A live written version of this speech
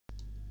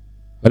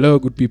Hello,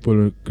 good people.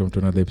 Welcome to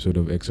another episode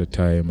of Extra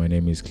Time. My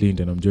name is Clint,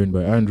 and I'm joined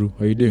by Andrew.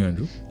 How you doing,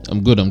 Andrew?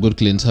 I'm good,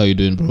 Clint. How you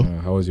doing, bro?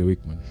 How was your week,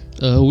 man?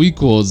 Week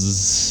it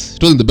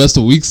wasn't the best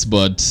of weeks,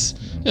 but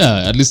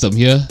yeah, at least I'm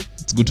here.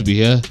 It's good to be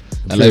here.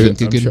 Alive and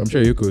kicking. I'm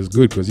sure your week was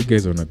good because you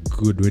guys are on a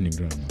good winning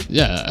run.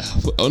 Yeah,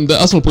 on the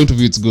Arsenal point of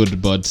view, it's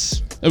good,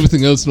 but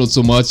everything else not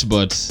so much.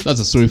 But that's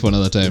a story for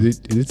another time.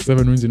 Is it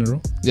 7 wins in a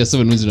row? Yeah,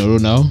 7 wins in a row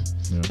now,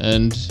 Yeah.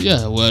 and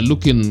yeah, we're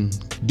looking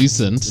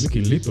decent. You're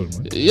looking little,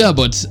 man. Yeah,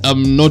 but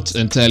I'm not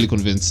entirely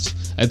convinced.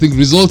 I think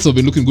results have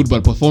been looking good,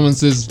 but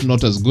performances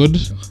not as good.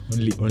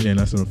 Only an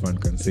Arsenal fan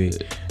can say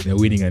they're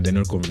winning and they're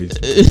not convinced.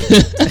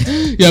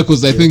 Yeah,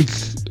 because I think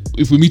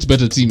if we meet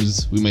better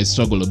teams, we might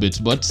struggle a bit.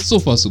 But so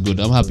far, so good.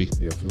 I'm happy.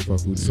 Yeah, so far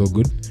good, so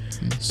good.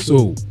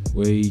 So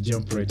we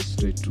jump right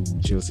straight to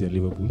Chelsea and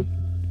Liverpool.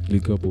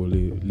 League Cup or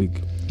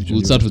League?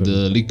 We'll start with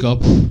the League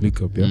Cup. League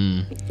Cup,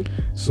 yeah.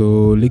 So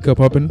League Cup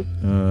happened.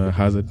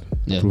 Hazard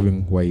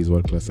proving why he's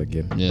world class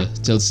again. Yeah,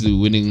 Chelsea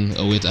winning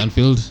away at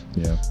Anfield.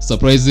 Yeah,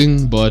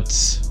 surprising, but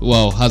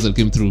wow, Hazard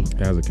came through.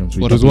 Hazard came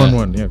through. What It was a player.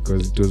 1-1, yeah,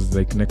 because it was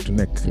like neck to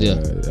neck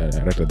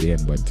right at the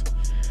end. But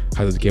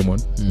Hazard came on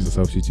as a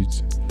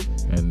substitute,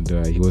 and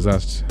he was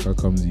asked, "How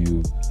comes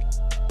you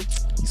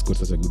scored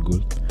such a good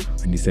goal?"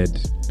 And he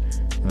said,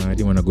 "I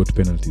didn't want to go to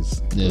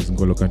penalties." Because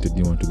N'Golo Kante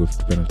didn't want to go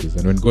to penalties,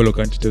 and when N'Golo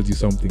Kante tells you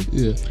something,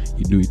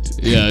 you do it.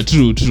 Yeah,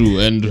 true.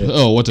 And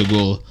oh, what a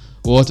goal!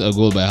 What a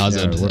goal by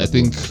Hazard. Yeah, I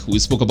think we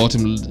spoke about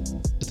him.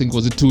 I think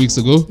was it 2 weeks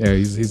ago? Yeah,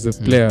 he's the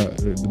player,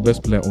 the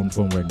best player on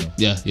form right now.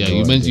 Yeah. So,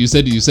 You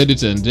said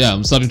it, and yeah,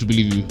 I'm starting to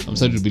believe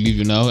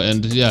you. now,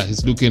 and yeah,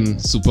 he's looking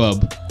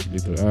superb.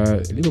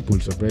 Liverpool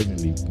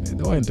surprisingly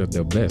they weren't at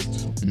their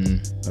best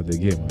at the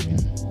game. I mean,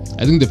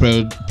 I think they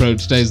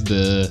prioritized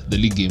the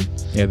league game.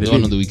 yeah, The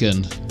one on the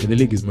weekend. the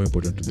league is more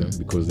important to them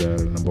because they're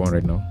number one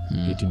right now.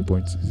 18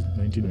 points. Is it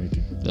 19 or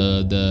 18?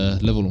 The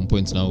level on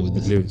points now with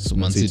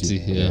Man City.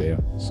 Yeah.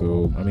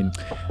 So I mean,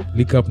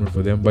 League Cup not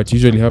for them, but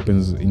usually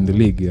happens in the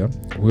league. Yeah,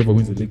 whoever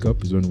wins the League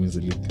Cup is one who wins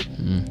the league.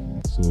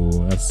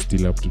 So that's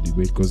still up to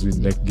debate because we're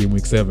like game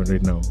week 7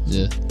 right now.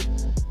 Yeah,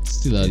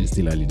 still early. It's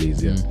still early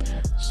days. Yeah.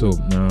 So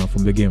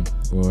from the game,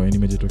 any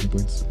major talking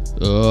points?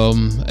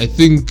 I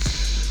think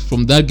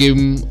from that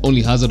game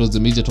only Hazard was the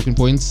major talking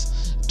point.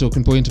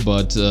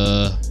 But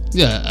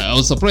yeah, I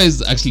was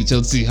surprised actually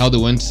Chelsea how they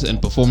went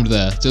and performed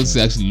there.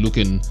 Chelsea actually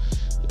looking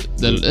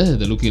they're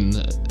looking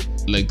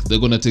like they're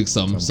gonna take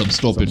some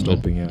stopping.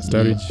 Yeah.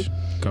 Sturridge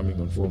coming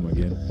on form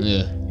again.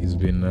 Yeah, he's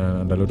been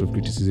under a lot of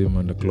criticism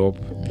under Klopp.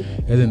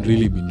 He hasn't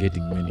really been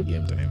getting many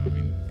game time. I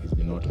mean, he's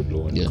been out on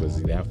loan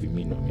because they have to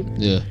mean. I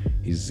mean,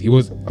 he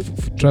was.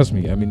 Trust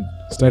me. I mean,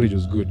 Sturridge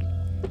was good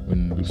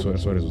when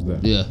Suarez was there.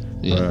 Yeah.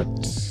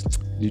 But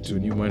due to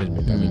new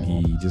management, I mean,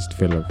 he just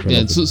fell off. Yeah,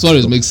 and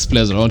Suarez makes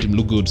players around him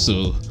look good.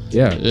 So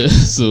yeah.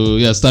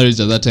 Sturridge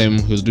at that time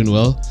he was doing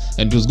well,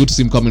 and it was good to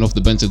see him coming off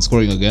the bench and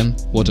scoring again.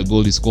 What a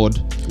goal he scored!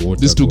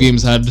 These two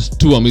games had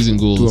 2 amazing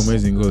goals.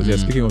 Yeah,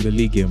 speaking of the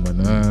league game,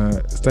 man,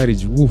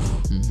 Sturridge, woof,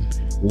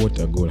 what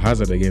a goal!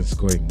 Hazard again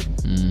scoring.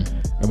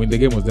 I mean, the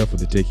game was there for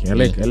the taking. I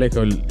like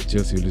how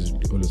Chelsea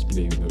always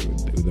play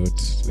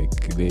without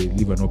like they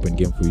leave an open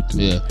game for you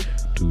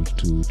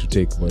to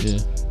take, but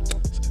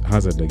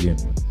Hazard again,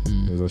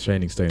 there's a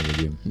shining star in the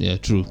game. Yeah,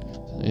 true.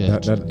 Yeah,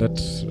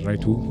 that's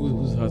right.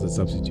 Who's Hazard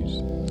substitute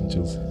in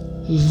Chelsea?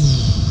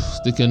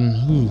 They can.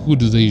 Who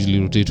do they usually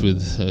rotate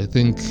with? I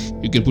think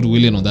you can put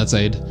Willian on that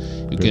side.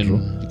 You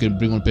can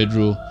bring on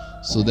Pedro.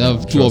 So they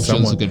have 2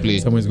 options who can play.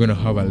 Someone's going to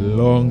have a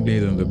long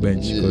day on the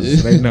bench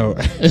because right now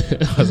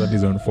Hazard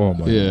is on form.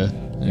 Man.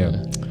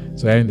 Yeah.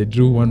 So they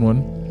drew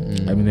 1-1.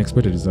 I mean,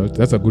 expected result.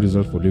 That's a good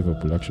result for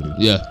Liverpool, actually.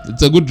 Yeah,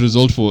 it's a good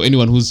result for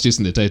anyone who's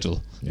chasing the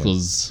title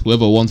because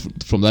whoever won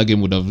from that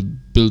game would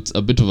have built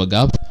a bit of a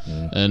gap.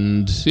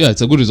 And yeah,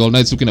 it's a good result. Now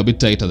it's looking a bit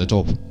tight at the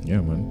top. Yeah,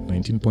 man.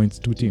 19 points,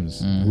 2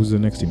 teams. Who's the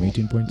next team?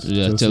 18 points?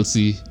 Yeah,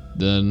 Chelsea,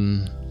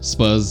 then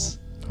Spurs,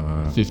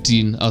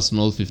 15,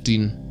 Arsenal,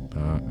 15.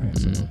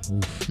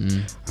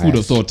 Who would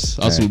have thought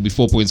Arsenal would be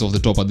 4 points off the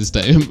top at this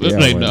time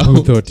now?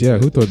 Who thought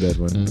that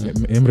one?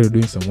 Emre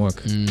doing some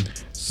work.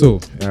 So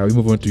we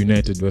move on to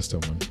United West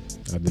Ham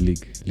at the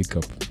League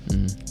Cup.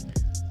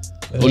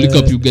 League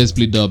Cup, you guys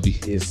played Derby.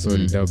 Yes,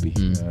 sorry, Derby.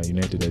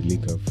 United at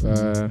League Cup.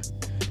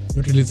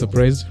 Not really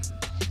surprised.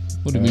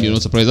 What do you mean you're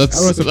not surprised?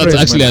 That's surprised,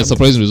 actually a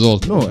surprising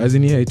result. No, as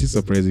in it is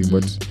surprising,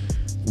 but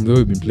from the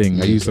way we've been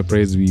playing, are you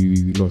surprised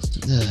we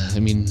lost? I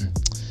mean,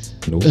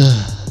 no,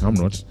 I'm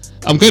not.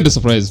 I'm kind of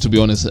surprised, to be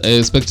honest. I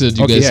expected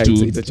you guys to.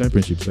 It's a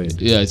championship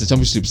side. Yeah, it's a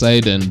championship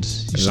side, and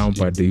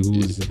Lampard,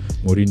 who's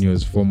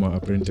Mourinho's former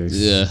apprentice.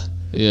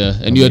 Yeah,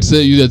 and you had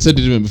said it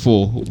even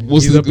before.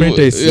 His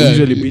apprentice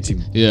usually beat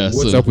him. Yeah,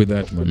 what's up with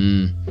that,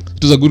 man?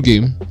 It was a good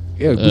game.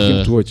 Yeah, good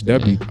game to watch.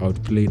 Derby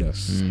outplayed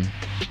us.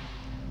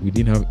 We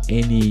didn't have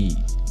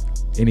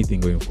anything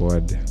going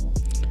forward.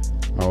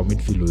 Our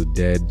midfield was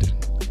dead.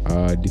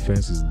 Our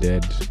defense is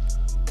dead.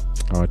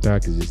 Our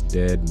attack is just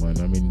dead, man.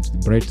 I mean,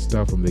 the bright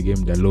star from the game,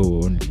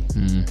 Dalot only.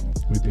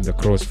 Whipping the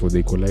cross for the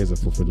equalizer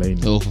for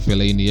Fellaini. Oh, for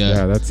Fellaini, yeah.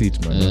 Yeah, that's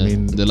it, man. I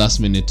mean, the last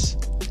minute.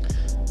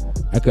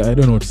 I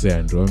don't know what to say,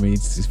 Andrew. I mean,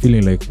 it's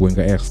feeling like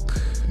Wenger-esque,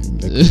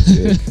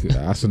 like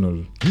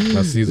Arsenal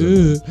last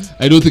season.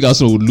 I don't think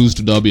Arsenal would lose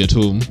to Derby at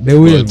home. They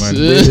will, but,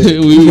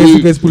 man.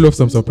 You guys pulled off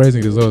some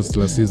surprising results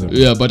last season.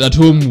 Yeah, but at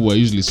home we're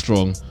usually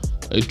strong.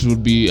 It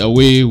would be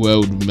away where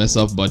we would mess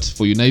up, but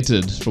for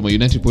United, from a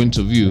United point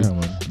of view,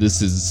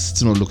 this is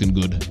still not looking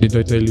good. Did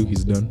I tell you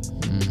he's done?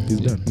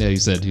 He's done. Yeah, you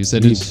said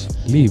leave, it.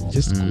 Leave,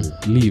 just go.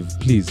 Leave,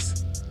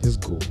 please.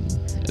 Just go.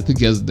 I think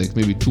he has like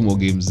maybe 2 more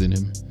games in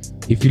him.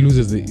 If he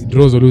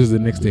draws or loses the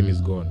next time,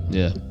 he's gone.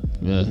 Yeah.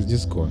 He's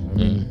just gone. I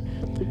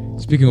mean,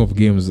 speaking of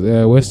games,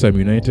 West Ham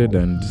United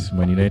and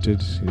Man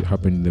United, it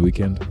happened in the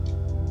weekend.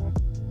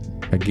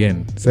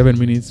 Again, 7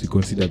 minutes, we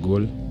concede a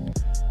goal.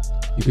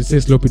 You could say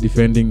sloppy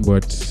defending,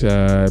 but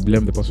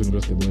blame the person who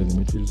lost the ball in the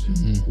midfield.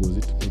 Who was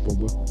it? Paul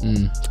Pogba?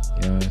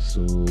 Yeah,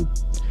 so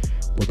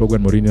Paul Pogba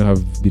and Mourinho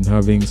have been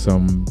having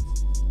some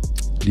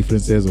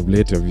differences of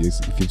late,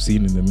 if you've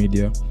seen in the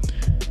media.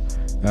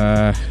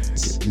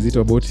 Is it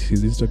about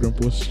his Instagram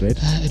post, right?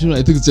 I don't know.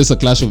 I think it's just a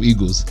clash of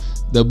egos.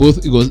 They're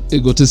both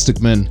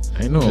egotistic men.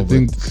 I know. I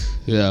think,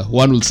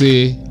 one will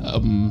say,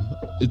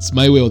 it's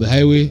my way or the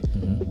highway.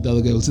 The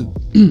other guy will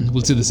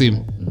say the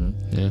same.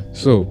 Yeah.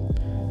 So,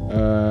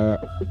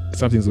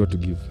 something's got to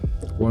give.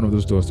 One of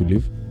those two has to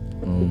leave.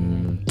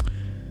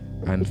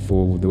 And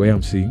for the way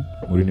I'm seeing,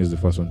 Mourinho is the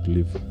first one to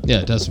leave.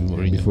 Yeah, it has to be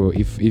Mourinho. Before,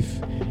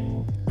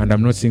 and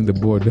I'm not seeing the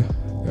board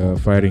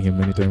firing him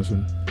anytime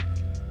soon.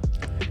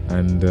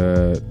 And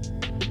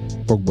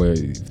Pogba,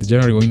 if the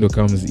January window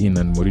comes in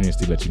and Mourinho is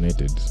still at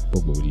United,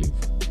 Pogba will leave.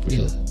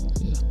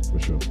 For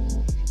sure.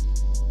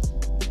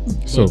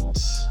 So,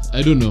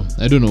 I don't know.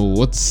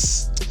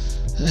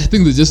 I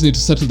think they just need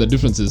to settle the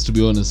differences, to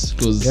be honest,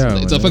 because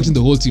it's affecting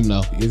the whole team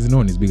now. He's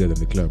known he's bigger than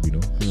the club, you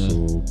know. Yeah.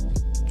 So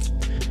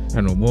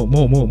I don't know.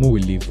 More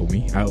will leave for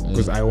me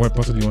because I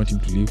personally want him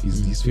to leave.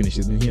 He's finished.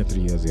 He's been here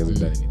 3 years. He hasn't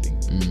done anything.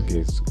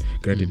 Okay, so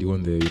granted he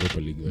won the Europa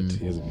League, but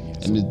he hasn't been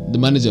here. And the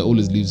manager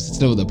always leaves. It's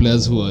never the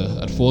players who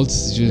are at fault.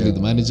 It's usually the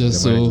manager.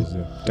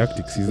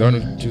 Tactics. He's the one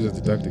who chooses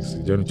the tactics.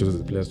 He's the one who chooses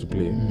the players to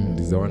play. And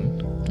he's the one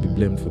to be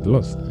blamed for the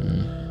loss.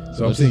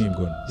 So I'm saying him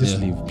gone. Just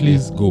leave.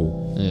 Please go.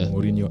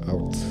 Mourinho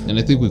out. And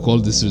I think we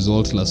called this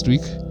result last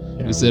week.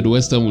 We said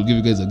West Ham will give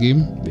you guys a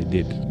game. They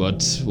did.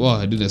 But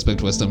I didn't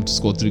expect West Ham to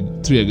score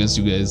three against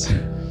you guys.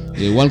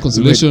 One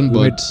consolation,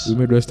 we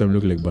made West Ham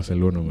look like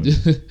Barcelona, man.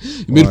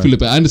 You made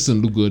Felipe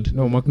Anderson look good.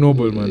 No,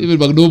 McNoble, man. Even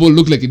McNoble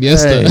looked like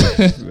Iniesta.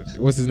 Hey,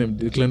 what's his name?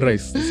 Declan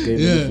Rice. This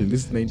guy,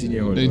 this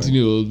 19-year-old.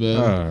 19-year-old,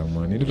 man.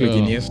 Man. He looked like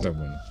Iniesta,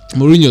 man.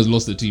 Mourinho has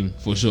lost the team,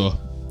 for sure.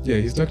 Yeah,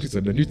 his tactics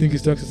are done. Do you think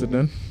his tactics are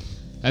done?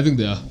 I think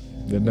they are.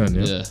 They're done,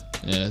 yeah?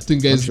 Yeah. I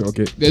think guys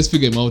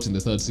figure him out in the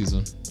 3rd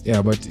season.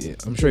 Yeah, but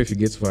I'm sure if he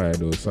gets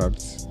fired or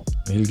sacked,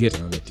 he'll get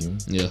another team.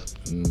 Yeah.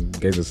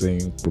 Guys are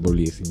saying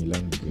probably AC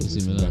Milan because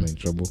AC Milan are in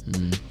trouble.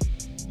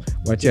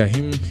 But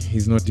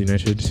he's not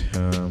United.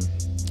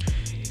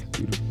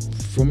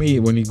 For me,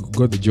 when he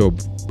got the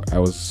job, I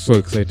was so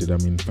excited. I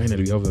mean,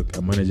 finally we have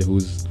a manager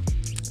who's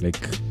like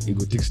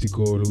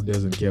egotistical, who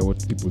doesn't care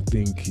what people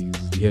think.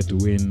 He's here to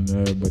win.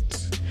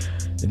 But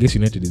I guess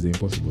United is the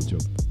impossible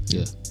job.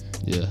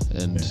 Yeah,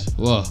 and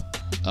wow,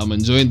 I'm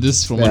enjoying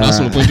this from an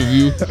Arsenal point of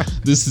view.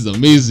 This is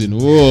amazing.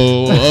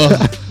 Whoa,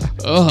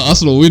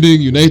 Arsenal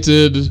winning,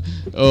 United.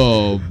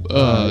 Don't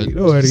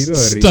worry.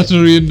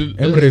 Stuttering.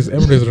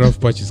 Emre's rough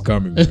patch is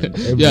coming.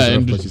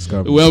 Patch is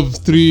coming. We have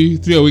three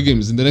away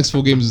games. In the next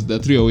 4 games, there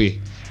are 3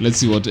 away. Let's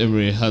see what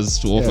Emre has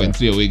to offer in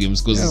 3 away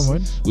games, because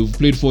we've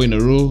played 4 in a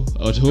row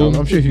at home.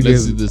 I'm sure if you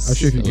guys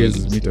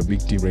meet a big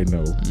team right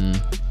now.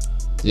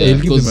 He'll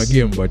give them a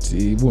game, but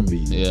it won't be.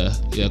 Yeah,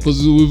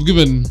 because we've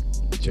given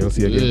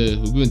Chelsea a game.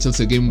 Yeah, we've given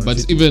Chelsea a game,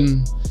 but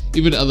even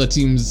other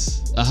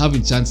teams are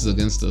having chances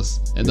against us,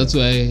 and that's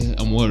why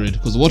I'm worried,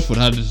 because Watford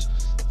had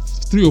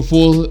 3 or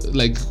 4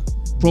 like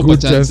proper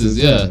good chances.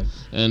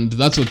 And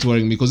that's what's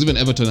worrying me, because even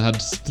Everton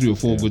had 3 or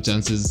 4 good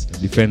chances.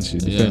 Defense.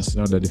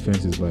 Now the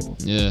defense is bad.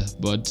 Yeah,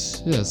 but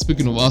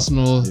speaking of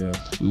Arsenal,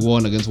 we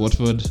won against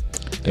Watford.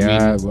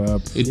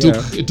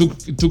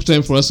 It took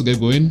time for us to get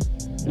going.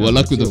 We were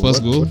lucky with the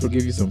first goal. Watford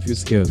gave you some few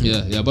scares.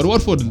 Yeah, but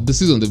Watford this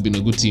season they've been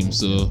a good team.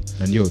 So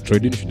Troy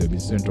Deeney should have been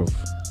sent off.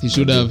 He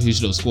should have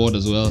scored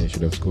as well. Yeah, he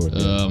should have scored.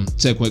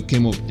 Czech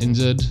came off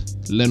injured.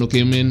 Leno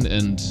came in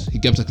and he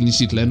kept a clean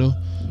sheet. Leno.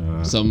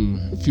 Some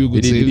few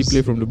good saves. Did he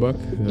play from the back?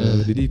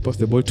 Did he pass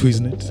the ball to his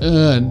net?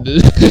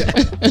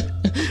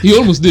 He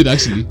almost did,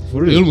 actually.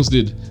 For real? He almost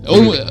did.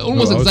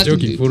 Almost exactly.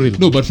 Joking, for real.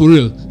 No, but for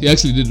real, he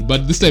actually did.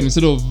 But this time,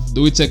 instead of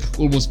the way Czech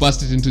almost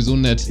passed it into his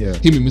own net,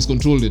 he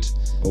miscontrolled it.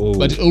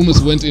 But it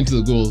almost went into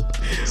the goal.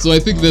 So I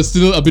think they're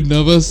still a bit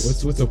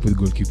nervous. What's up with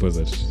goalkeepers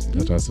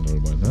at Arsenal,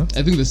 man? Huh?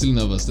 I think they're still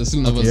nervous.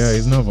 Yeah,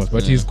 he's nervous,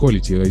 but he's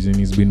quality.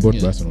 He's been bought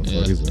by Arsenal for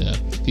a reason. Yeah.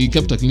 He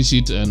kept a clean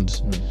sheet,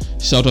 and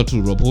shout out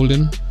to Rob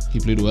Holden. He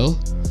played well.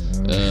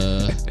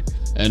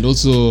 And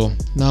also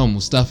now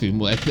Mustafi.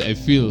 I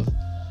feel.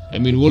 I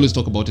mean, we always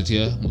talk about it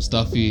here.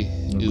 Mustafi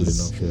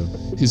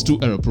he's too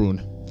error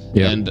prone.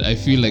 Yeah. And I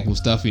feel like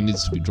Mustafi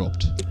needs to be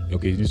dropped.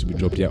 Okay, he needs to be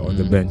dropped on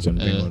the bench and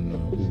bring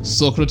on.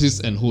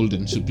 Socrates and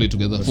Holden should play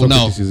together for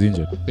now. Socrates is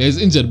injured. Yeah,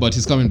 he's injured, but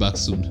he's coming back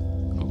soon.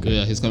 Okay.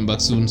 Yeah, he's coming back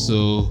soon.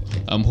 So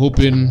I'm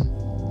hoping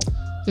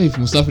if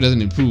Mustafi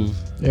doesn't improve,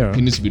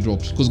 he needs to be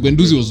dropped. Because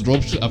Guendouzi was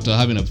dropped after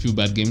having a few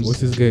bad games. What's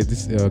this guy?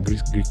 This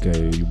Greek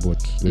guy you bought?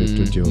 The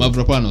 20-year-old?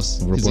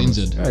 Mavropanos. He's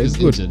injured. He's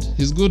good.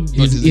 He's good,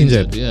 but he's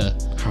injured. Yeah.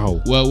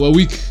 How? We're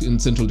weak in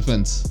central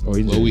defense.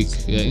 Injuries. We're weak.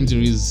 Yeah,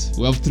 injuries.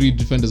 We have 3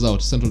 defenders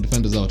out, central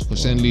defenders out.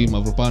 Koscielny,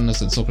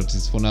 Mavropanos, and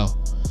Socrates for now.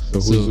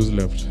 So who's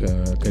left?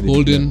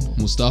 Holden,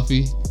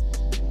 Mustafi,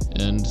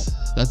 and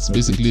that's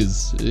basically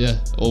it. Yeah.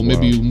 Or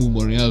maybe you move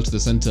Morial to the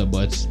center,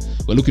 but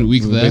we're looking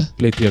weak there.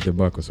 Play 3 at the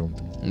back or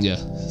something. Yeah,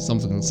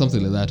 something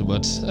like that.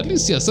 But at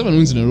least 7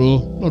 wins in a row,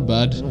 not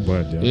bad. Not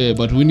bad, yeah. Yeah,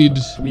 but we need.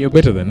 I mean, you're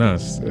better than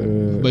us.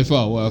 By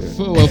far,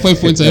 we're 5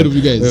 points ahead of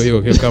you guys.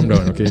 Okay, calm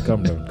down. Okay,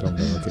 calm down.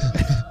 Okay.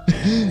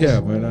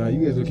 Yeah, man.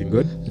 You guys looking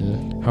good.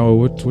 Yeah.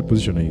 What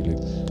position are you like?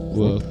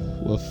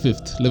 We're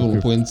 5th, level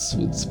points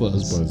with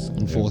Spurs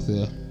and 4th.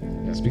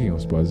 Yeah. Speaking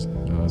of Spurs,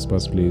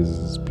 Spurs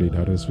played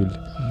Huddersfield.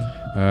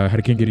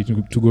 Hurricane getting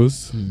 2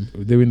 goals.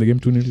 They win the game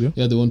 2-0.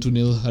 Yeah, they won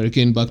 2-0.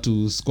 Hurricane back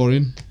to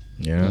scoring.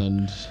 Yeah.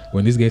 And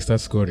when this guy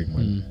starts scoring,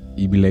 man,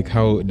 you'd be like,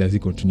 how does he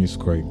continue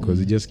scoring? Because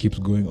he just keeps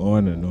going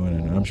on and on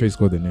and on. I'm sure he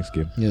scored the next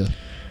game. Yeah.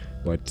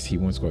 But he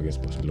won't score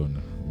against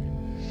Barcelona. I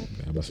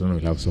mean, Barcelona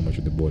will have so much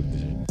with the ball in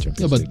the Champions League.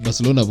 Yeah, but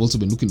Barcelona have also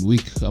been looking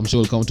weak. I'm sure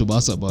we'll come to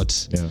Barca,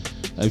 but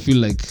I feel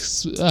like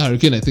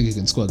Hurricane, I think he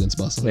can score against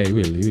Barca. Yeah, he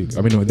will.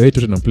 I mean, the way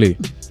Tottenham play,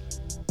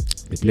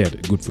 they play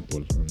at good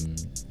football.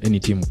 Any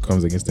team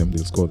comes against them,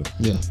 they'll score them.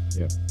 Yeah.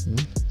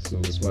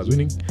 So Spurs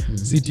winning.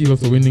 City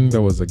also winning.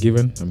 That was a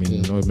given. I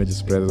mean, no major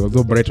surprises.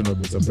 Although Brighton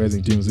have been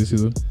surprising teams this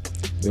season,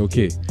 they're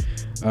okay.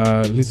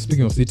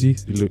 Speaking of City,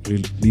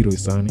 Leroy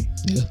Sané.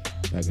 Yeah.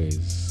 That guy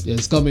is. Yeah,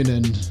 he's coming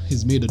and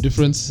he's made a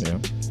difference. Yeah.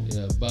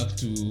 Yeah, back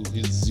to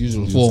his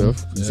usual form.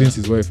 Since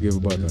his wife gave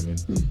birth, I mean,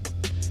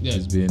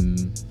 he's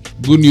been.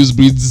 Good news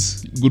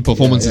breeds good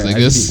performances, I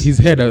guess. His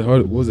head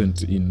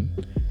wasn't in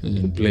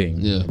playing.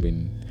 Yeah. I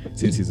mean,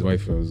 since his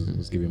wife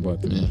was giving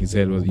birth, his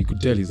head was. You could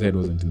tell his head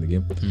wasn't in the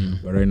game.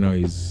 But right now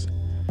he's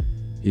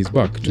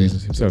back to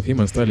himself. Him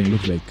and Sterling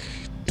look like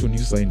 2 new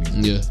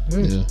signings. Yeah.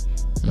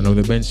 And on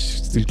the bench,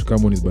 still to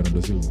come on is Bernardo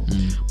Silva.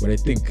 But I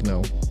think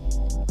now,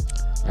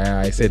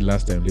 I said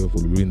last time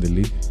Liverpool will win the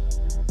league,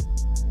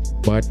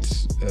 but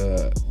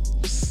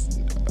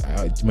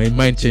my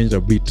mind changed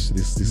a bit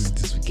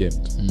this weekend.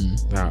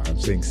 I'm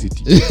saying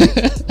City.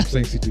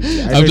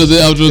 After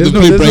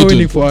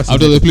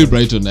they play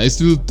Brighton, I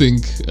still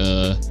think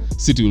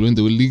City will win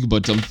the league,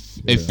 but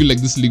I feel like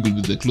this league will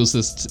be the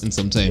closest in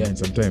some time. Yeah, in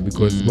some time,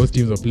 because both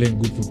teams are playing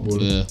good football,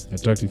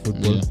 attractive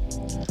football.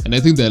 Yeah. And I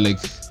think there are like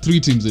 3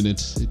 teams in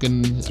it. You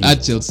can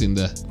add Chelsea in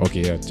there.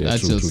 Okay, yeah, add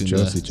Chelsea in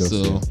there. Chelsea.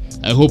 So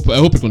I hope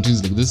it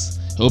continues like this.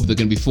 I hope there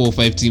can be 4 or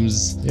 5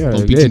 teams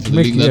competing for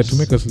the league. To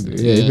make us,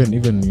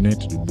 even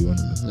United would be one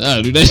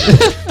of them.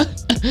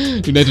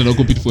 United don't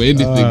compete for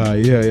anything.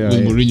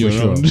 With Mourinho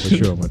around. For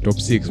sure, man. Top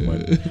 6,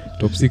 man.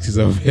 Top 6 is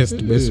our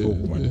best hope,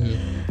 man.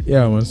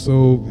 Yeah, man.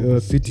 So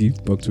City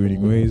back to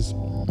winning ways,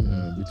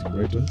 beating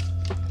Brighton.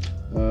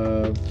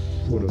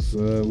 What else?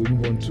 We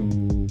move on to.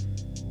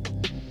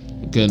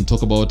 We can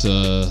talk about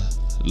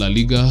La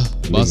Liga,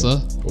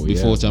 Barca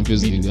before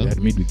Champions League. They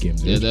had midweek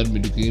games. Yeah, they had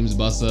midweek games.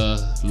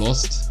 Barca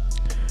lost.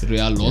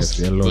 Real lost.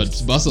 Yes, Real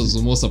lost. But Barca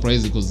was more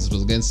surprising because it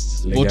was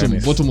against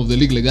bottom of the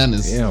league,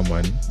 Leganes. Yeah,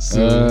 man.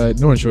 So,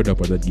 no one showed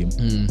up at that game.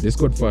 They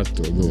scored fast,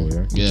 although.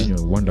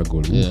 Wonder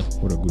goal.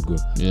 Oof, what a good goal.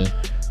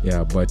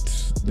 Yeah, but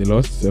they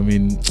lost. I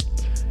mean,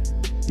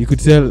 you could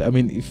tell. I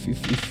mean, if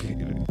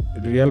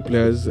Real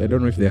players, I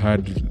don't know if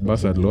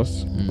Barca had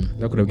lost,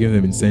 that could have given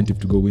them incentive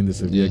to go win the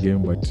Sevilla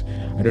game. But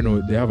I don't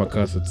know. They have a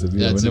curse at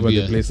Sevilla. Whenever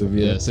they play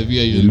Sevilla,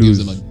 Sevilla usually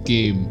gives them a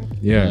game.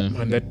 Yeah,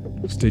 man, that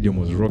stadium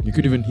was rocking. You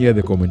could even hear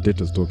the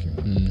commentators talking.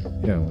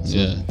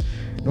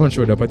 No one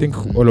showed up. I think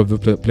all of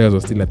the players were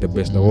still at the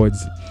best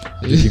awards,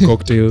 drinking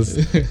cocktails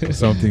or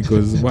something.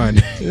 Because man,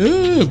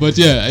 but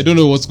I don't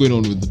know what's going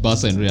on with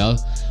Barca and Real.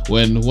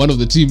 When one of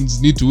the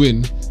teams need to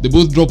win, they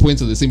both drop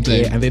points at the same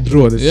time. And they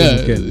draw the same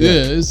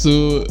weekend.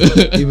 So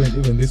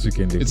even this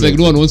weekend, it's like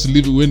no one wants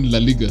to win La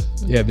Liga.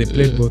 Yeah, they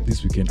played both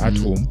this weekend at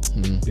home.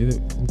 Who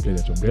played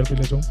at home? Real played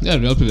at home. Yeah,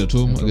 Real played at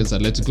home against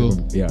Atletico.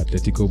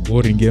 Atletico,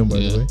 boring game by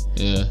the way.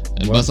 Yeah,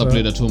 and Barca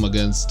played at home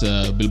against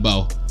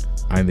Bilbao.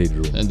 And they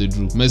drew.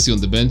 Messi on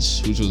the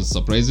bench, which was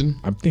surprising.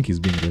 I think he's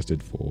being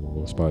rested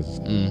for Spurs.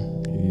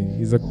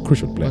 He's a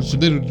crucial player. Should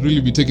they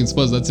really be taking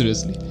Spurs that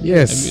seriously?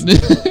 Yes. I mean,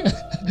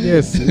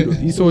 yes.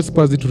 You saw what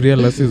Spurs did to Real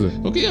last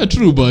season. Okay,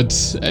 true, but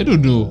I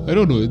don't know.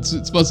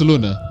 It's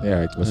Barcelona.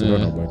 Yeah, it's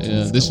Barcelona, but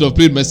they should have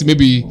played Messi.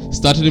 Maybe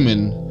started him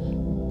and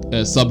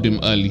subbed him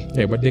early.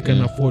 Yeah, but they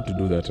can afford to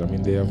do that. I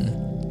mean, they have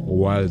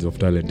worlds of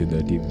talent in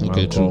their team.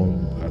 Okay,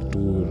 Malcolm,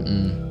 Artur,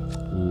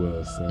 who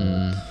else?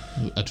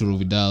 Arturo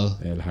Vidal,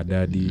 El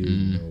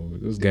Haddadi,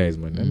 those guys,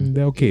 man. I mean,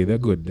 they're okay. They're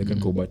good. They can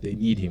go, but they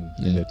need him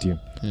in their team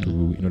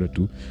in order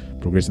to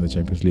progress in the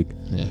Champions League.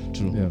 Yeah,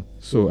 true. Yeah.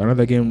 So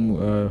another game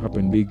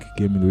happened. Big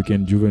game in the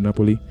weekend. Juve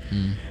Napoli.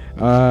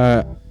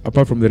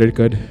 Apart from the red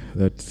card,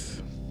 who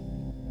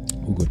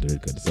got the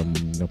red card? Some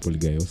Napoli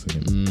guy also.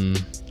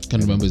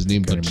 Can't remember his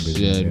name, but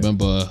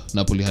remember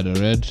Napoli had a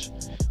red.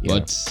 Yeah.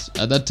 But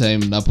at that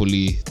time,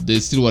 Napoli, they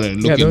still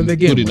weren't looking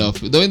good enough.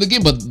 They were in the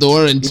game, but they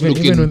weren't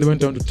looking. Even when they went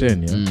down to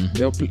 10,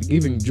 they were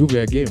giving Juve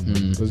a game.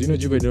 Because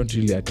Juve don't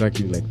really attack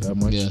you like that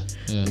much.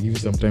 They give you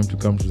some time to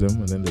come to them,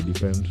 and then they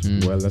defend.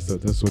 Well, that's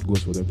what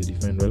goes for them. They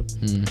defend well.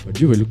 But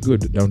Juve looked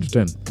good down to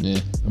 10. Yeah.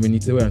 I mean,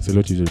 it's the way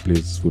Ancelotti usually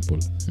plays football.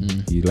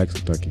 He likes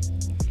attacking.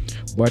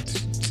 But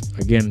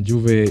again,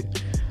 Juve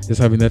just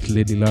having that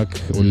lady luck.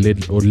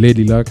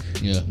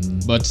 Yeah.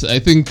 But I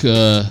think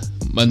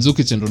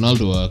Mandzukic and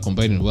Ronaldo are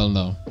combining well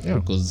now. Yeah.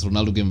 Because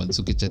Ronaldo gave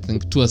Mandzukic, I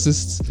think, 2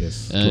 assists.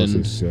 Yes, and 2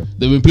 assists,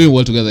 they've been playing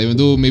well together, even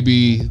though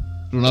maybe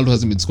Ronaldo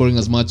hasn't been scoring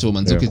as much or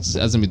Mandzukic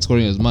hasn't been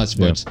scoring as much.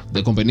 But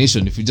the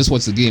combination, if you just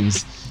watch the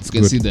games, you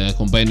can see they're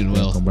combining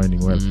well.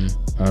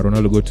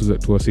 Ronaldo got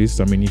 2 assists.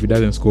 I mean, if he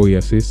doesn't score, he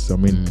assists. I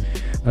mean,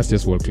 that's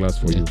just world class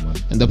for you, man.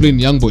 And they're playing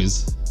young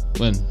boys.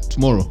 When?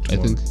 Tomorrow. I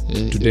think.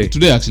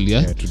 Today, actually,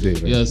 yeah? Yeah, today.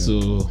 Right?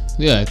 So,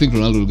 I think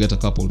Ronaldo will get a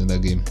couple in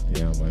that game.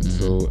 Yeah, man.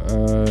 So,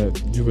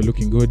 Juve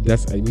looking good.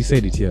 We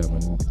said it here,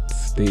 man.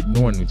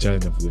 No one will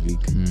challenge them for the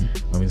league.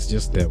 I mean, it's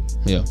just them.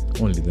 Yeah.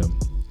 Only them.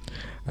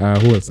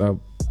 Who else?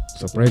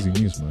 Surprising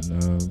news, man.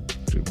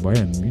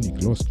 Bayern Munich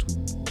lost to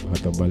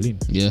Hertha Berlin.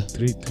 Yeah.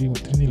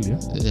 3-0, yeah?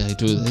 Yeah,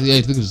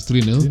 I think it was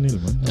 3-0. 3-0, man.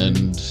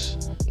 And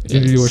I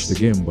didn't really watch the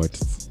game, but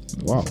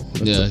wow.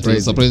 It's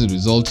a surprising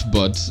result,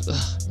 but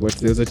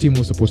there's a team who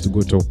was supposed to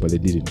go top, but they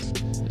didn't.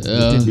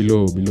 The team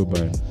below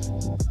Bayern.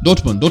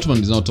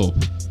 Dortmund is now top.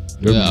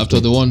 After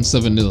they won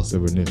 7-0.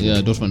 7-0.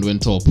 Yeah, Dortmund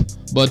went top.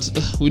 But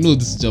we know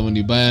this is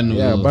Germany. Bayern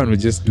will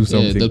just do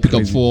something. They'll pick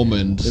up form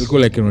and they'll go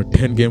like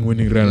 10-game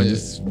winning run and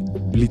just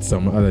blitz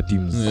some other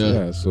teams.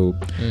 So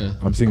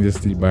I'm saying there's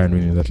still Bayern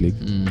winning that league.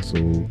 So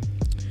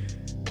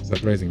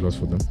surprising loss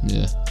for them.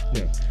 Yeah.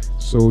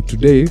 So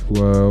today,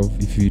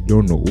 if you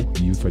don't know,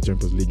 UEFA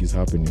Champions League is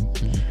happening,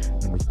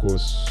 and of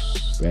course,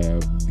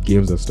 the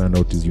games that stand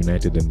out is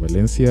United and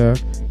Valencia,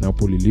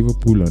 Napoli,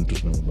 Liverpool, and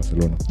Tottenham and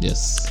Barcelona.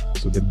 Yes.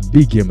 So the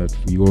big game that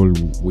we all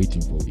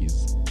waiting for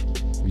is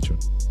which one?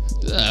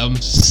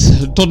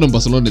 Tottenham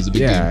Barcelona is a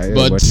big game,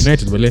 but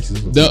United Valencia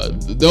is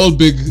they're all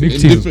big in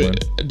teams,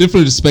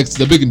 different respects.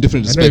 They're big in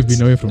different respects. I know you've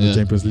been away from the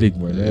Champions League,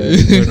 man.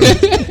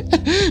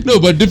 No,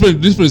 but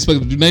different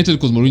respects. United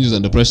because Mourinho's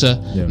under pressure.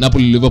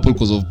 Napoli, Liverpool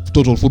because of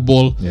total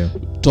football.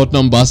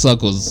 Tottenham, Barca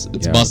because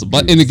it's Barca.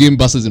 But any game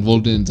Barca is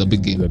involved in, it's a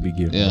big game. It's a big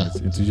game. Yeah,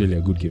 it's usually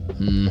a good game.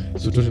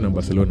 So Tottenham,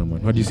 Barcelona, man.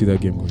 How do you see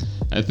that game going?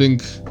 I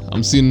think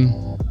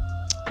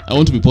I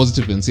want to be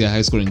positive and see a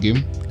high-scoring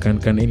game.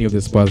 Can any of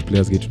the Spurs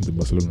players get into the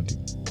Barcelona team?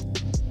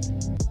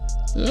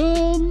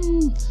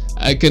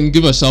 I can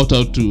give a shout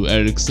out to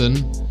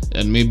Eriksen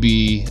and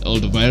maybe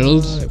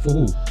Alderweireld. For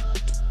who?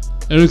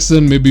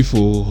 Eriksen maybe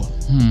for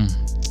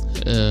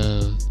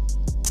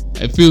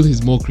I feel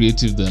he's more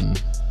creative than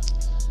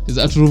is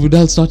Arturo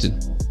Vidal starting.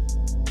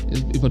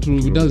 If Arturo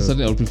Vidal is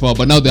starting, I would prefer.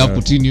 But now they have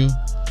Coutinho,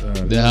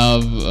 they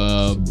have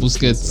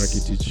Busquets,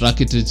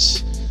 Rakitic.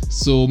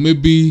 So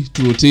maybe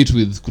to rotate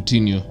with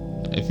Coutinho.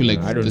 I feel like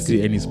I don't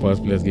see any Spurs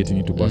players getting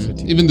into Barca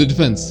team. Even the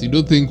defense. You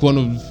don't think one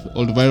of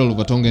Alderweireld or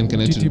Vertonghen can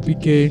enter?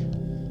 Piqué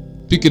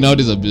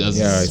nowadays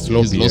has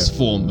lost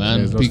form,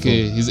 man.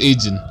 Piqué, he's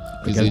aging.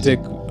 You can take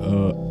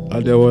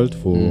Alderweireld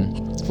for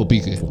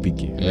Piqué.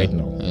 Right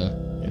now. Yeah.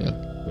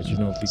 But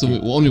Piqué, so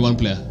only one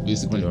player,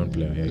 basically. Only one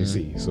player, you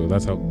see. So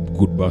that's how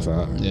good Barca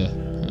are.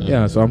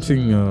 Yeah. So I'm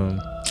seeing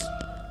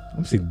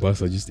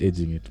Barca just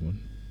edging it, man.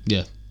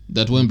 Yeah.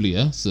 That Wembley,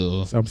 yeah?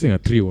 So I'm seeing a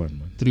 3-1,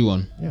 man.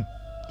 3-1. Yeah.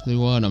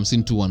 3-1, I'm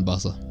seeing 2-1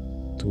 Barca.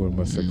 2-1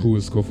 Barca. Who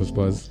will score for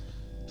Spurs?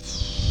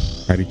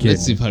 Harry Kane.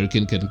 Let's see if Harry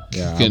Kane can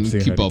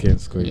keep up.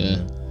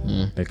 Scoring,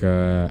 like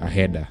a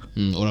header.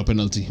 Or a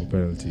penalty.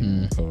 Oh,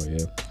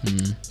 yeah.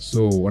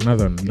 So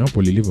another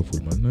Napoli,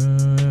 Liverpool, man.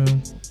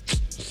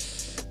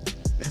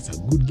 That's a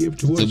good game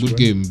to watch. It's a good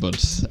game, but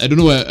I don't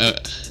know why.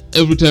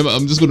 Every time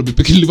I'm just going to be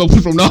picking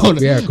Liverpool from now on.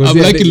 Yeah, I'm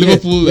liking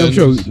Liverpool. I'm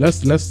sure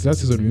last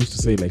season we used to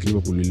say like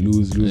Liverpool will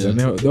lose, and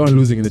now they aren't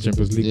losing in the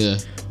Champions League. Yeah.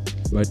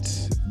 But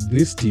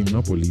this team,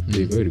 Napoli,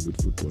 play very good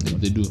football. Man.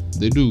 They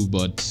do,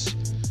 but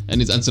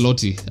and it's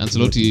Ancelotti,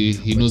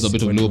 he knows a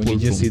bit of Liverpool. When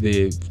you just see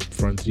the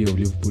front three of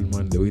Liverpool,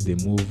 man, the way they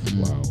move,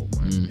 wow,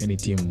 man. Any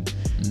team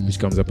which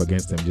comes up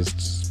against them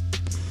just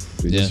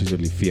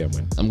usually fear,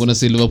 man. I'm gonna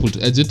say Liverpool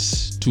to edge it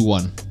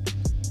 2-1.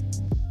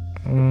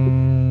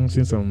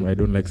 Since I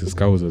don't like the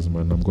Scousers,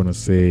 man, I'm gonna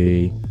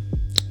say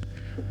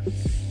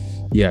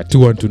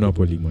 2-1 to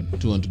Napoli, man.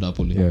 2-1 to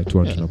Napoli. Yeah,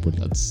 2-1 to Napoli.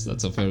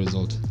 That's a fair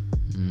result.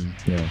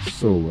 Yeah.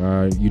 So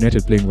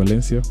United playing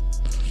Valencia.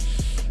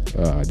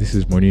 This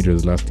is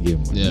Mourinho's last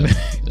game, man. Yeah.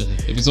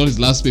 If it's not his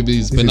last, maybe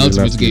his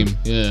penultimate game.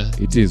 Yeah.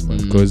 It is, man,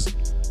 because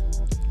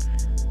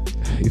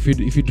if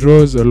he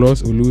draws or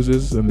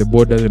loses and the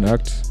board doesn't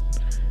act,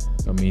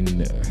 I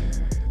mean,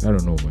 I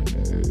don't know, man.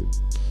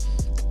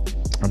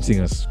 I'm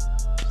seeing us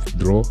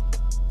draw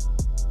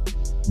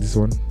this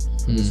one.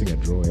 I'm seeing a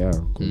draw, yeah.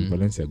 Because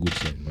Valencia are good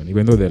team, man.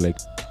 Even though they're like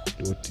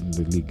what in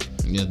the league.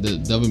 Yeah, they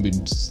haven't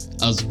been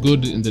as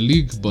good in the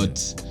league, but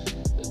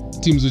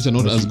teams which are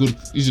not as good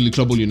usually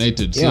trouble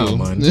United. Yeah, so.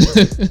 man.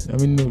 I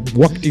mean,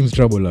 what teams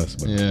trouble us?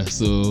 But Yeah,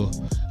 so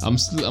I'm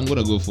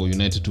gonna go for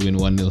United to win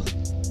 1-0.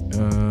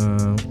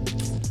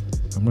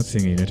 I'm not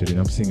saying United.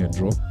 I'm saying a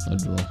draw. A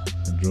draw.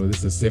 A draw. This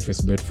is the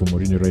safest bet for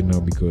Mourinho right now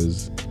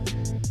because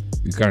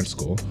we can't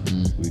score,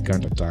 we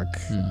can't attack,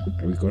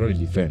 and we can only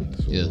defend.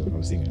 So Yeah.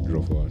 I'm seeing a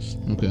draw for us.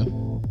 Okay.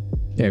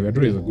 Yeah, a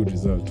draw is a good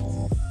result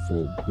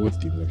for both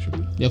teams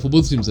actually Yeah, for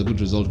both teams a good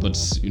result, but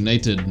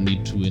United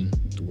need to win.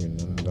 to win.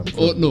 And I'm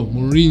Oh no,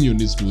 Mourinho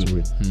needs to win. to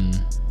win.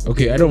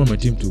 Okay, I don't want my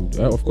team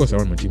to. Of course, I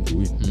want my team to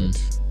win.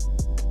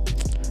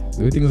 But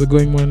the way things are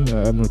going, man,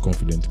 I'm not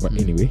confident. But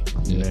anyway,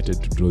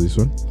 United to draw this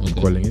one. I'm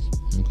Okay. calling it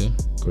Okay.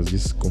 because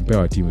this compare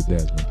our team with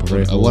theirs. Man.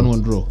 Parejo, A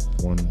 1-1 draw.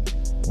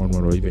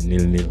 1-1 or even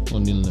 0-0.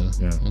 1-0.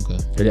 Yeah.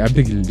 Okay. I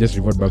think he'll just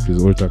revert back to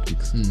his old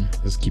tactics.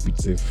 Just keep it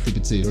safe. Keep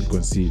it safe. Don't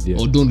concede. Yeah.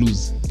 Or don't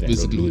lose. Yeah,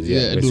 basically. don't lose.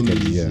 Yeah, don't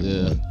basically, lose.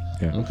 yeah.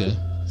 Yeah. Okay.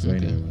 So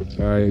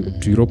anyway,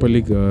 to Europa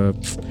League.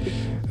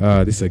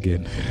 This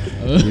again.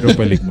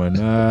 Europa League, man.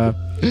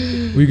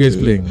 Who you guys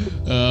playing?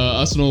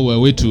 Arsenal were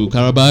away to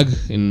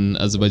Karabakh in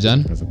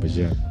Azerbaijan.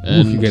 Azerbaijan.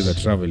 And- You guys are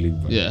traveling.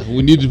 Man. Yeah,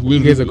 You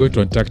guys are going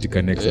to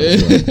Antarctica next.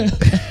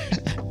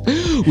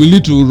 we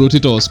need to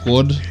rotate our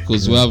squad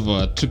because we have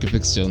a tricky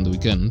fixture on the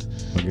weekend.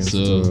 Against,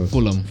 So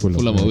Fulham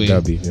away.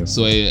 Derby, yeah.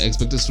 So I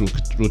expect us to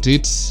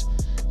rotate.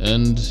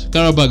 And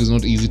Karabakh is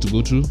not easy to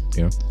go to,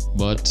 Yeah.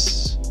 but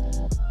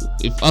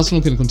if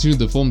Arsenal can continue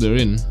the form they're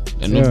in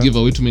and not Yeah. give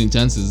away too many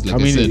chances, like I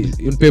I mean,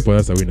 said, on paper,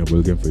 that's a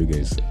winnable game for you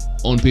guys.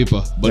 on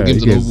paper, but Yeah,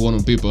 games you are not guys- won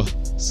on paper.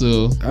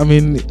 So I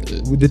mean,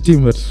 with the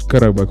team at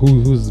Karabakh,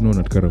 who's known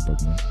at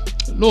Karabakh, man?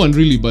 no one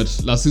really, but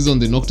last season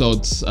they knocked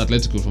out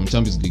Atletico from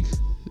Champions League.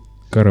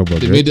 Karabakh,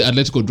 They right? made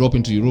Atletico drop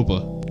into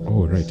Europa.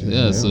 Oh, right.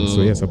 Yeah,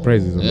 so- yeah,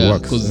 surprises on the Yeah,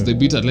 works. because they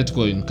beat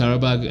Atletico in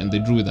Karabakh and they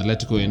drew with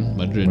Atletico in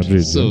Madrid.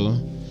 Madrid, So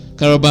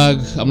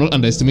Karabakh, I'm not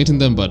underestimating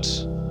them, but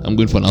I'm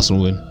going for an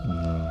Arsenal win.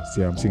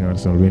 See, I'm seeing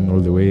Arsenal win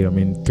all the way. I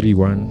mean,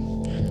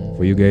 3-1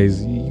 for you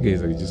guys. You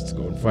guys are just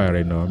on fire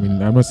right now. I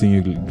mean, I'm not seeing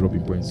you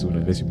dropping points soon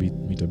unless you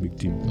meet a big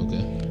team.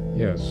 Okay.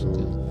 Yeah, so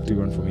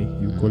 3-1 for me.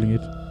 You calling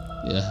it?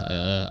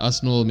 Yeah,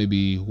 Arsenal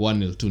maybe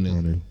 1-0,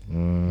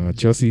 2-0.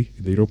 Chelsea,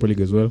 the Europa League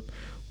as well,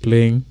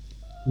 playing.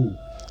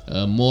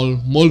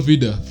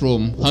 Molvida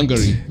from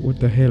Hungary. What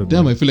the hell?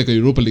 Damn, man? I feel like a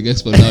Europa League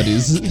expert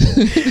nowadays.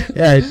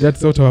 Yeah,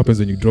 that's what happens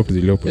when you drop to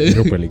the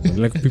Europa League. Man.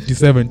 Like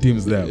 57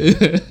 teams there.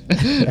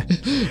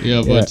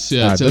 Yeah, but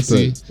yeah,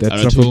 Chelsea That's are at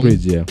Stamford home.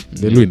 Bridge, yeah.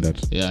 They're doing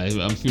that. Yeah,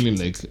 I'm feeling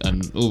like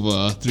an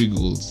over 3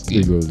 goals.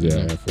 3 goals,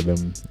 yeah, for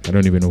them. I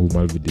don't even know who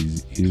Malvid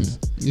is.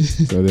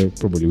 So they'll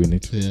probably win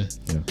it. Yeah.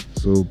 Yeah.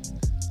 So,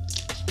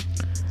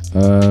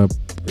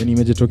 any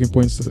major talking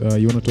points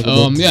you want to talk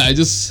about? Yeah,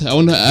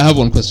 I have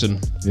one question.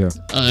 Yeah.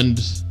 And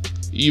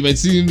you might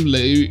see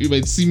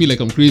me like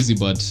I'm crazy,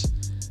 but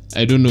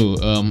I don't know.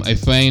 I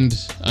find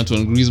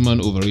Antoine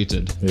Griezmann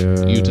overrated.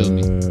 Yeah. You tell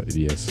me.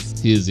 Yes.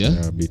 He is, yeah?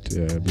 Yeah, a bit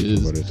He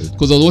is. overrated.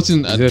 Because I was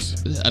watching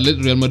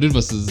Is Real Madrid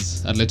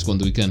versus Atletico on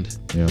the weekend.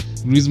 Yeah.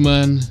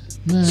 Griezmann,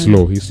 man, He's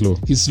slow.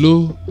 He's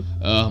slow.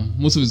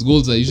 Most of his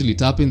goals are usually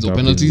tap-ins or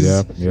Tap-ins, penalties.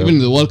 yeah. Even in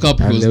the World Cup,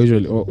 he And was, they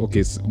usually,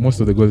 most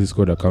of the goals he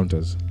scored are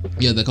counters,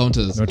 the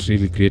counters. not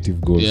really creative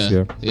goals.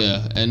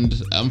 Yeah. And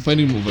I'm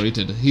finding him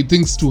overrated. He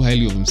thinks too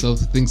highly of himself.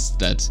 He thinks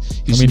that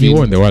he I should mean, be he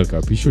won the World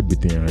Cup. He should be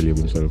thinking highly of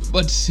himself.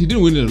 But he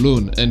didn't win it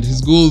alone. And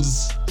his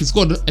goals, he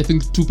scored, I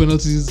think, 2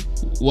 penalties,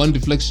 1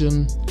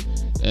 deflection,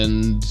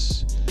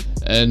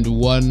 and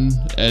one,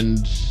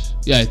 and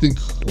yeah, I think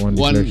One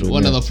one deflection,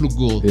 yeah. other fluke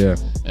goal. Yeah.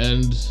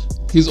 And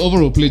his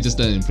overall play just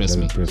doesn't impress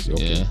Doesn't me. impress you,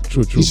 okay. Yeah.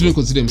 True, He shouldn't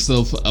bro. consider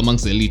himself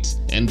amongst the elite.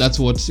 And that's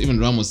what even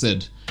Ramos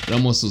said.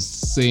 Ramos was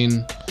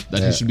saying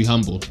that he should be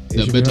humble. He There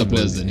are should be better humble.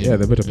 players than him. Yeah,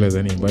 they're better players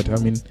than him. But I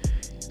mean,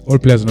 all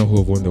players now who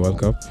have won the World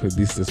Cup,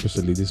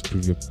 especially this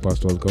previous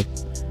past World Cup,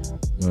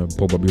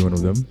 probably one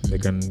of them, they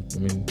can,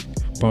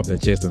 pump their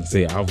chest and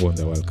say, I've won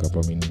the World Cup.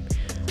 I mean,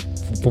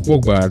 for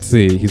Pogba, I'd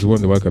say he's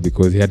won the World Cup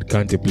because he had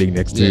Kante playing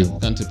next to Yeah, him.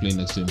 Kante playing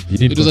next to him. He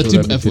didn't It was a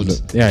control team that effort.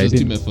 midfielder. Yeah, it was he a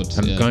team did. effort.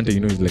 And yeah.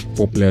 Kante, is like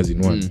 4 players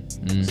in one.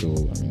 Mm. So,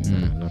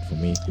 not for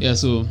me. Yeah,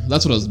 so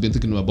that's what I've been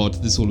thinking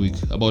about this whole week,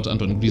 about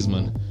Antoine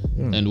Griezmann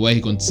and why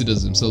he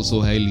considers himself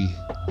so highly.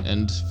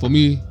 And for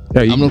me,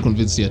 Yeah, I'm not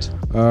convinced yet.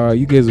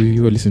 You guys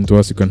who are listening to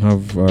us, you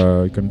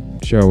can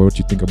share what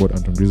you think about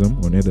Antoine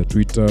Griezmann on either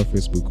Twitter,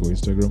 Facebook, or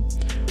Instagram,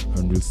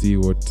 and we'll see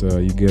what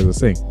you guys are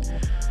saying.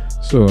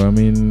 So,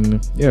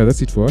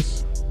 that's it for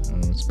us.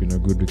 It's been a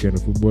good weekend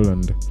of football,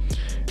 and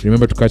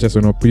remember to catch us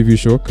on our preview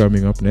show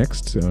coming up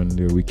next on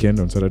the weekend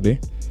on Saturday.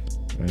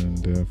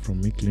 And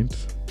from me, Clint,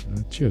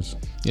 cheers.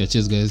 Yeah,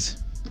 cheers, guys.